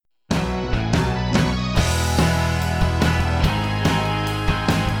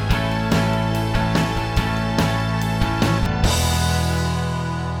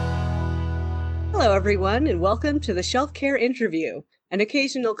everyone, and welcome to the Shelf Care Interview, an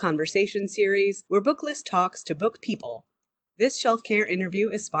occasional conversation series where Booklist talks to book people. This Shelf Care interview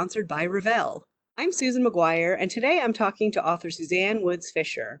is sponsored by Revell. I'm Susan McGuire, and today I'm talking to author Suzanne Woods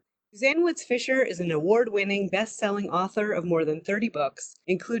Fisher. Suzanne Woods Fisher is an award-winning, best-selling author of more than 30 books,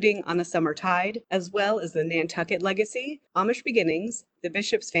 including On a Summer Tide, as well as The Nantucket Legacy, Amish Beginnings, The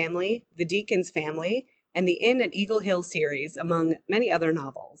Bishop's Family, The Deacon's Family, and the Inn at Eagle Hill series, among many other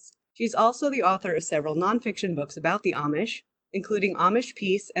novels. She's also the author of several nonfiction books about the Amish, including Amish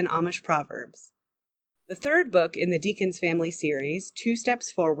Peace and Amish Proverbs. The third book in the Deacon's Family series, Two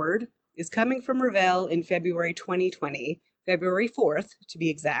Steps Forward, is coming from Revell in February 2020, February 4th, to be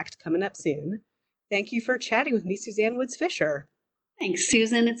exact, coming up soon. Thank you for chatting with me, Suzanne Woods Fisher. Thanks,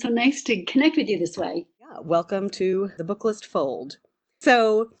 Susan. It's so nice to connect with you this way. Yeah, welcome to the Booklist fold.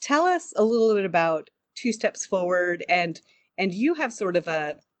 So tell us a little bit about Two Steps Forward, and you have sort of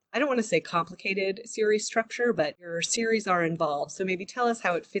a, I don't want to say complicated series structure, but your series are involved. So maybe tell us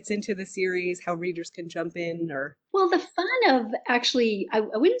how it fits into the series, how readers can jump in, or... Well, the fun of actually, I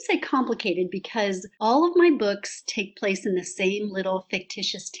wouldn't say complicated because all of my books take place in the same little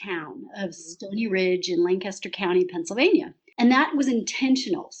fictitious town of Stony Ridge in Lancaster County, Pennsylvania. And that was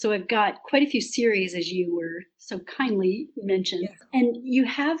intentional. So I've got quite a few series, as you were so kindly mentioned. Yeah. And you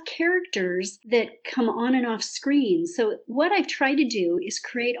have characters that come on and off screen. So what I've tried to do is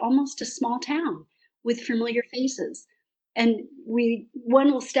create almost a small town with familiar faces. And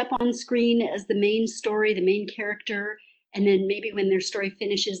one will step on screen as the main story, the main character, and then maybe when their story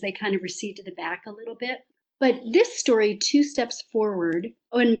finishes, they kind of recede to the back a little bit. But this story, Two Steps Forward,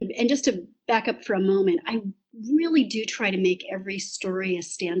 and just to back up for a moment, I really do try to make every story a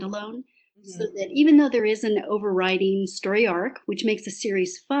standalone, so that even though there is an overriding story arc, which makes the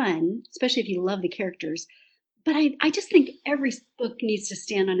series fun, especially if you love the characters, but I just think every book needs to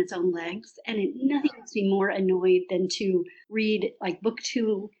stand on its own legs, and nothing makes me more annoyed than to read like book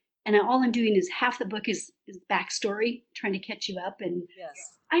two, and all I'm doing is half the book is backstory, trying to catch you up, and Yes.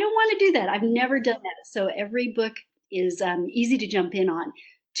 I don't want to do that. I've never done that. So every book is easy to jump in on.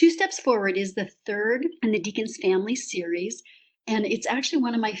 Two Steps Forward is the third in the Deacon's Family series, and it's actually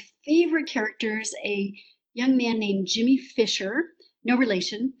one of my favorite characters, a young man named Jimmy Fisher, no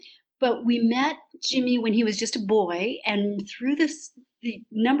relation, but we met Jimmy when he was just a boy, and through the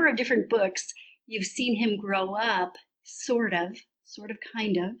number of different books, you've seen him grow up, sort of,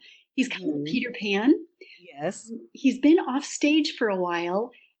 kind of. He's kind of Peter Pan. Yes. He's been off stage for a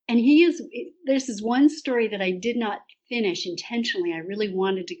while, and there's this one story that I did not finish intentionally. I really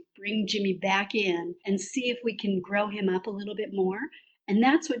wanted to bring Jimmy back in and see if we can grow him up a little bit more. And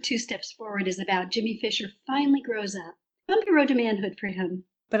that's what Two Steps Forward is about. Jimmy Fisher finally grows up. Bumpy road to manhood for him.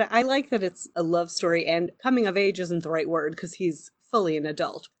 But I like that it's a love story, and coming of age isn't the right word because he's fully an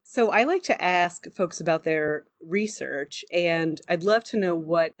adult. So I like to ask folks about their research, and I'd love to know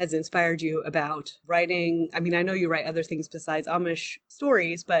what has inspired you about writing. I mean, I know you write other things besides Amish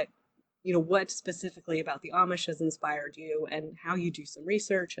stories, but what specifically about the Amish has inspired you and how you do some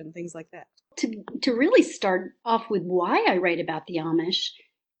research and things like that. To really start off with why I write about the Amish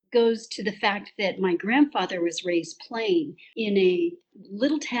goes to the fact that my grandfather was raised plain in a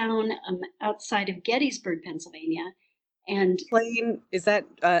little town outside of Gettysburg, Pennsylvania. And Plain, is that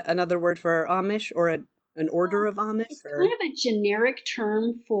another word for Amish, or an order of Amish? it's Or? kind of a generic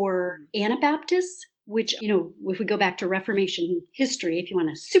term for Anabaptists, which, if we go back to Reformation history, if you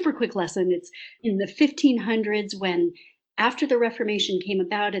want a super quick lesson, it's in the 1500s when after the Reformation came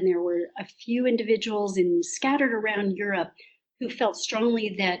about, and there were a few individuals scattered around Europe who felt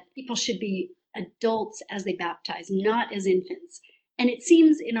strongly that people should be adults as they baptize, not as infants. And it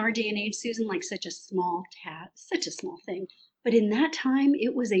seems in our day and age, Susan, like such a small thing. But in that time,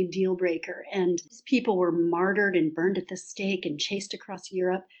 it was a deal breaker. And people were martyred and burned at the stake and chased across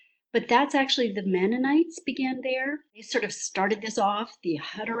Europe. But that's actually the Mennonites began there. They sort of started this off. The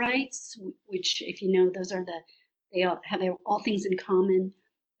Hutterites, which, if you know, they all have all things in common.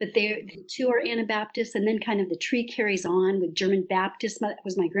 But the two are Anabaptists, and then kind of the tree carries on with German Baptists.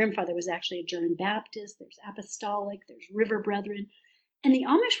 My grandfather was actually a German Baptist. There's Apostolic, there's River Brethren. And the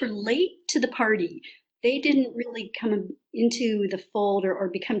Amish were late to the party. They didn't really come into the fold or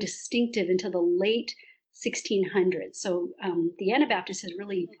become distinctive until the late 1600s. So the Anabaptists has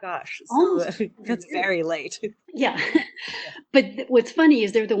really Gosh, almost that's very late. Yeah. But what's funny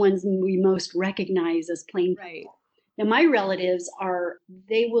is they're the ones we most recognize as plain people. Right. Now, my relatives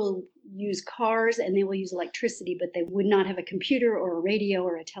they will use cars and they will use electricity, but they would not have a computer or a radio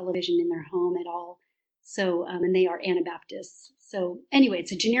or a television in their home at all. So, and they are Anabaptists. So anyway,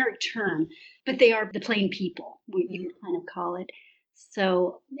 it's a generic term, but they are the plain people, what you kind of call it.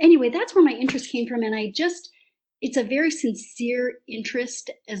 So anyway, that's where my interest came from. And it's a very sincere interest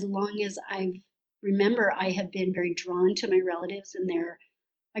as long as remember I have been very drawn to my relatives and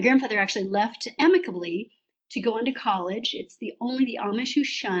my grandfather actually left amicably to go into college. It's only the Amish who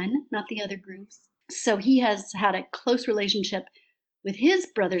shun, not the other groups. So he has had a close relationship with his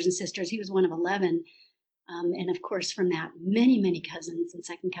brothers and sisters. He was one of 11. And of course, from that, many, many cousins and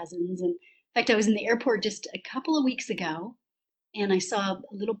second cousins. And in fact, I was in the airport just a couple of weeks ago and I saw a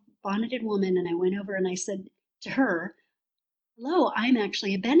little bonneted woman and I went over and I said to her, "Hello, I'm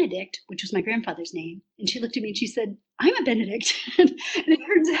actually a Benedict," which was my grandfather's name. And she looked at me and she said, "I'm a Benedict." And it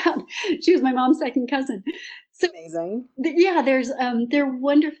turns out she was my mom's second cousin. So Amazing. yeah, they're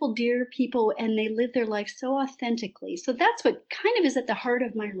wonderful, dear people, and they live their life so authentically. So that's what kind of is at the heart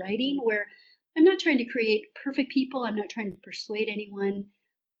of my writing, where I'm not trying to create perfect people. I'm not trying to persuade anyone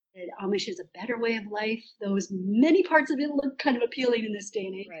that Amish is a better way of life. Those many parts of it look kind of appealing in this day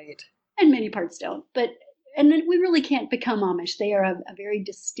and age, Right. and many parts don't. And then we really can't become Amish. They are a very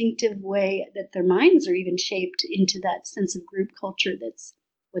distinctive way that their minds are even shaped into that sense of group culture. That's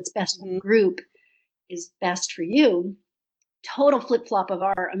what's best for the group is best for you. Total flip flop of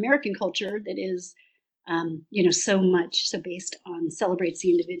our American culture that is, so based on celebrates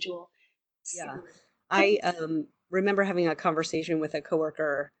the individual. Yeah. So, I remember having a conversation with a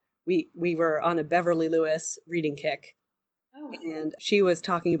coworker. We were on a Beverly Lewis reading kick, oh, and she was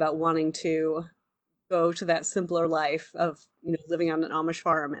talking about wanting to go to that simpler life of, living on an Amish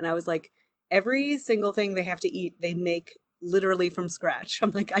farm. And I was like, every single thing they have to eat, they make literally from scratch.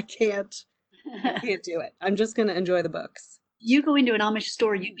 I'm like, I can't do it. I'm just gonna enjoy the books. you go into an Amish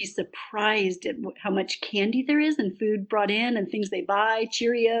store, you'd be surprised at how much candy there is and food brought in and things they buy,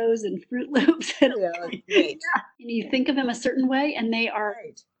 Cheerios and Fruit Loops. And Yeah, right. you think of them a certain way and they are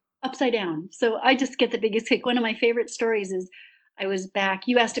Right. upside down. So I just get the biggest kick. One of my favorite stories is I was back,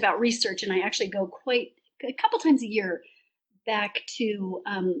 you asked about research, and I actually go quite a couple times a year back to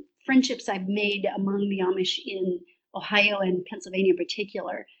friendships I've made among the Amish in Ohio and Pennsylvania in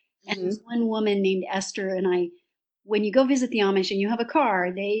particular. And Hmm. there's one woman named Esther, and when you go visit the Amish and you have a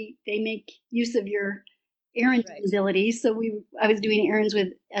car, they make use of your errand Right. ability. So I was doing errands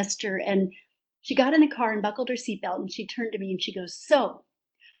with Esther, and she got in the car and buckled her seatbelt, and she turned to me and she goes, "So,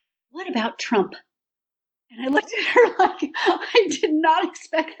 what about Trump?" And I looked at her like I did not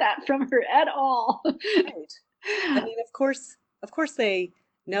expect that from her at all. Right. I mean, of course they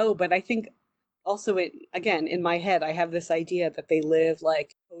know, but I think also it again in my head I have this idea that they live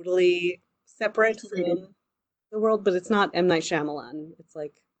like totally separate Isolated. from the world, but it's not M. Night Shyamalan. It's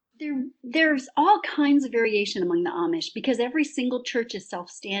like, There's all kinds of variation among the Amish because every single church is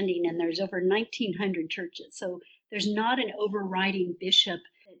self-standing and there's over 1900 churches. So there's not an overriding bishop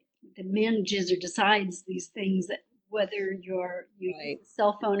that manages or decides these things that whether you use right. a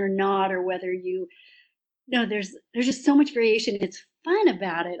cell phone or not, or whether you no, there's just so much variation. It's fun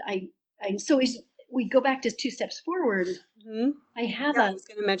about it. I so as we go back to two steps forward, Hmm. I have Yeah, I a was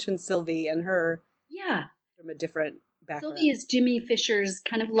going to mention Sylvie and her yeah. from a different Sylvie background. is Jimmy Fisher's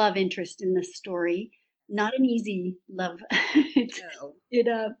kind of love interest in this story. Not an easy love. It's No. it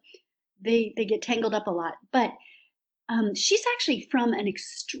they get tangled up a lot, but she's actually from an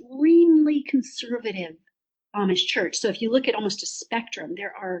extremely conservative Amish church. So if you look at almost a spectrum,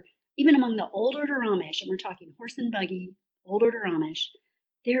 there are even among the old order Amish, and we're talking horse and buggy, old order Amish,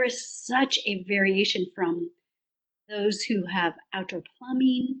 there is such a variation from those who have outdoor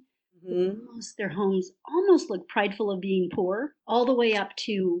plumbing, Hmm. almost their homes almost look prideful of being poor, all the way up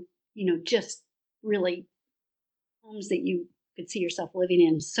to, just really homes that you could see yourself living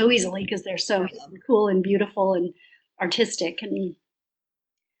in so easily because they're so Yeah. cool and beautiful and artistic. And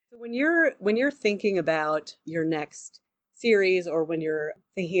So when you're thinking about your next series or when you're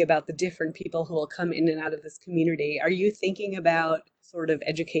thinking about the different people who will come in and out of this community, are you thinking about sort of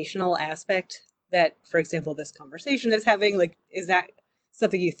educational aspect that, for example, this conversation is having? Like, is that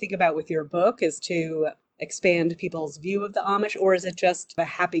something you think about with your book is to expand people's view of the Amish, or is it just a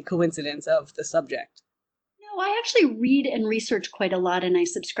happy coincidence of the subject? no, I actually read and research quite a lot, and I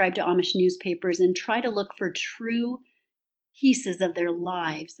subscribe to Amish newspapers and try to look for true pieces of their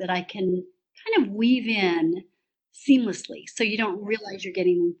lives that I can kind of weave in seamlessly so you don't realize you're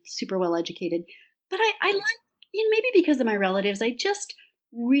getting super well educated. But I like, Right. maybe because of my relatives, I just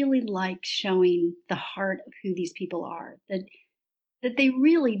really like showing the heart of who these people are, that they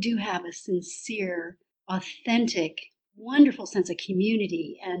really do have a sincere, authentic, wonderful sense of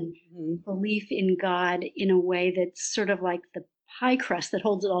community and Mhm. belief in God in a way that's sort of like the pie crust that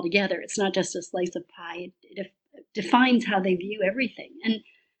holds it all together. It's not just a slice of pie. It defines how they view everything. And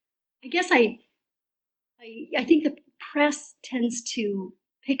I guess I think the press tends to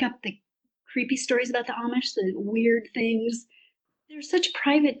pick up the creepy stories about the Amish, the weird things. They're such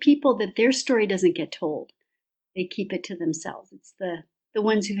private people that their story doesn't get told. They keep it to themselves. It's the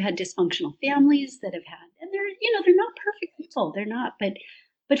ones who've had dysfunctional families that have had, and they're not perfect people. They're not,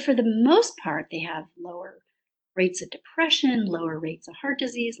 but for the most part, they have lower rates of depression, lower rates of heart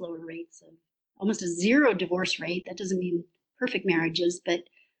disease, lower rates of almost a zero divorce rate. That doesn't mean perfect marriages, but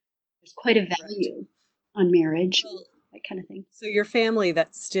there's quite a Right. value on marriage, Well, that kind of thing. so your family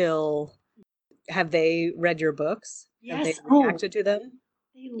that's still, have they read your books? Have they Yes. Oh, reacted to them?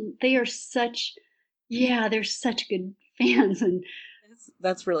 they are such, yeah, they're such good fans. And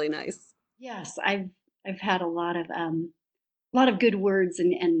That's really nice. yes, I've had a lot of good words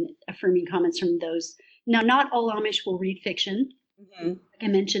and affirming comments from those. Now, not all Amish will read fiction. Mhm. Like I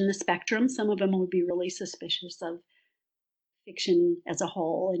mentioned, the spectrum. Some of them would be really suspicious of fiction as a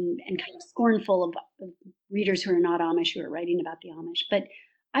whole and kind of scornful of readers who are not Amish who are writing about the Amish. But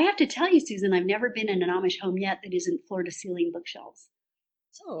I have to tell you, Susan, I've never been in an Amish home yet that isn't floor to ceiling bookshelves.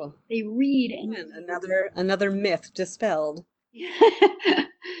 Oh, They read and man, another myth dispelled.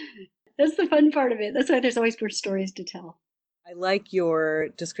 that's the fun part of it. That's why there's always more stories to tell. I like your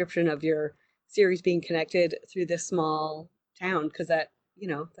description of your series being connected through this small town because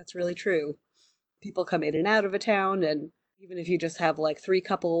that's really true. People come in and out of a town, and even if you just have like three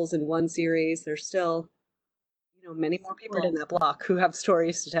couples in one series, there's still, many more people in Supportive. that block who have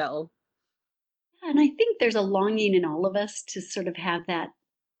stories to tell. Yeah, and I think there's a longing in all of us to sort of have that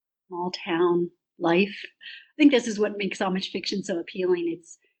small town life. I think this is what makes Amish fiction so appealing.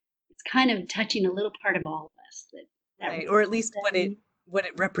 It's kind of touching a little part of all of us that Right, or at least what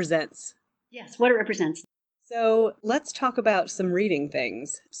it represents. yes, what it represents. So let's talk about some reading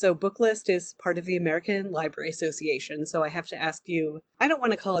things. So Booklist is part of the American Library Association, so I have to ask you, I don't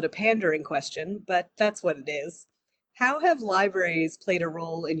want to call it a pandering question, but that's what it is. How have libraries played a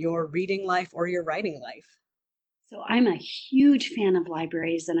role in your reading life or your writing life? So I'm a huge fan of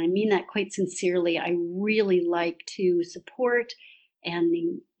libraries, and I mean that quite sincerely. I really like to support and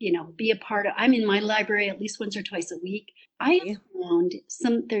be a part of. I'm in my library at least once or twice a week. I Okay. have found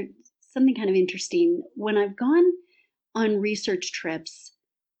something kind of interesting when I've gone on research trips.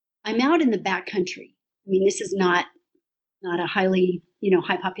 I'm out in the back country. I mean, this is not a highly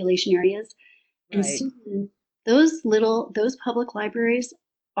high population areas, and Right. those public libraries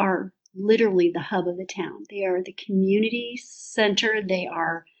are literally the hub of the town. They are the community center.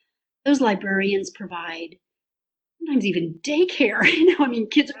 Those librarians provide sometimes even daycare. I mean,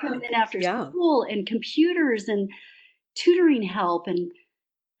 kids are Yeah. coming in after Yeah. school and computers and tutoring help and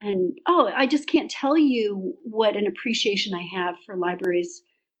oh, I just can't tell you what an appreciation I have for libraries,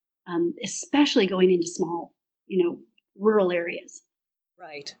 especially going into small, rural areas.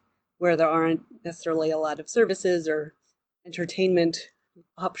 Right. Where there aren't necessarily a lot of services or entertainment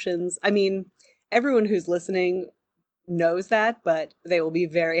options. I mean, everyone who's listening knows that, but they will be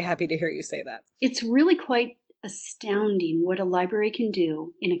very happy to hear you say that. It's really quite astounding what a library can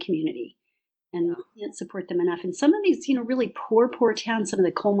do in a community, and Yeah. we can't support them enough. In some of these, really poor towns, some of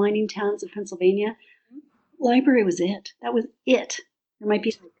the coal mining towns of Pennsylvania, library was it. That was it. There might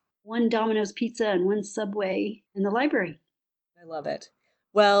be Right. like one Domino's pizza and one Subway in the library. I love it.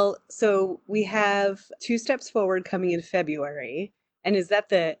 Well, so we have Two Steps Forward coming in February. And is that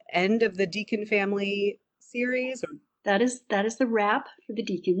the end of the Deacon family series? Or That is the wrap for the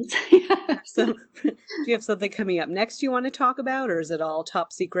Deacons. do you have some, do you have something coming up next you want to talk about, or is it all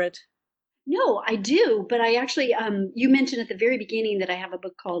top secret? No, I do, but I actually, you mentioned at the very beginning that I have a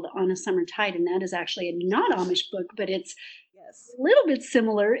book called On a Summer Tide, and that is actually a not Amish book, but it's Yes. a little bit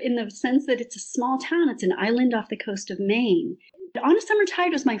similar in the sense that it's a small town. It's an island off the coast of Maine. On a Summer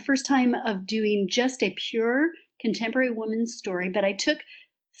Tide was my first time of doing just a pure contemporary woman's story, but I took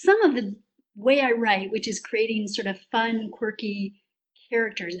some of the way I write, which is creating sort of fun, quirky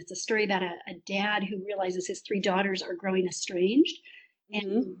characters. It's a story about a dad who realizes his three daughters are growing estranged Hmm.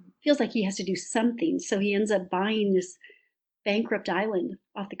 and feels like he has to do something. So he ends up buying this bankrupt island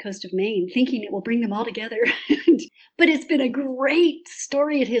off the coast of Maine, thinking it will bring them all together. But it's been a great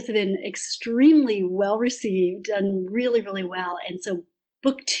story. It has been extremely well received, done really, really well. And so,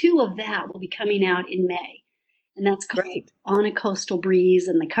 book two of that will be coming out in May, and that's called Great. On a Coastal Breeze.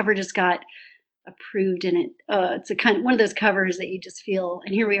 And the cover just got approved, and it's a kind of one of those covers that you just feel.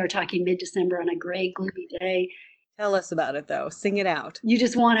 And here we are talking mid-December on a gray, gloomy day. Tell us about it, though. Sing it out. You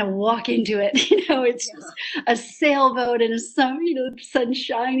just want to walk into it. It's Yeah. just a sailboat and the sun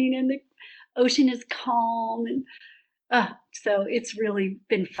shining and the ocean is calm and so it's really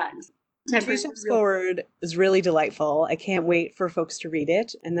been fun. Two Temporary, Steps real. Forward is really delightful. I can't wait for folks to read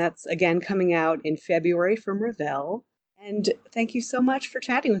it. And that's again coming out in February from Revell. And thank you so much for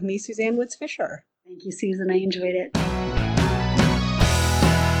chatting with me, Suzanne Woods Fisher. Thank you, Susan. I enjoyed it.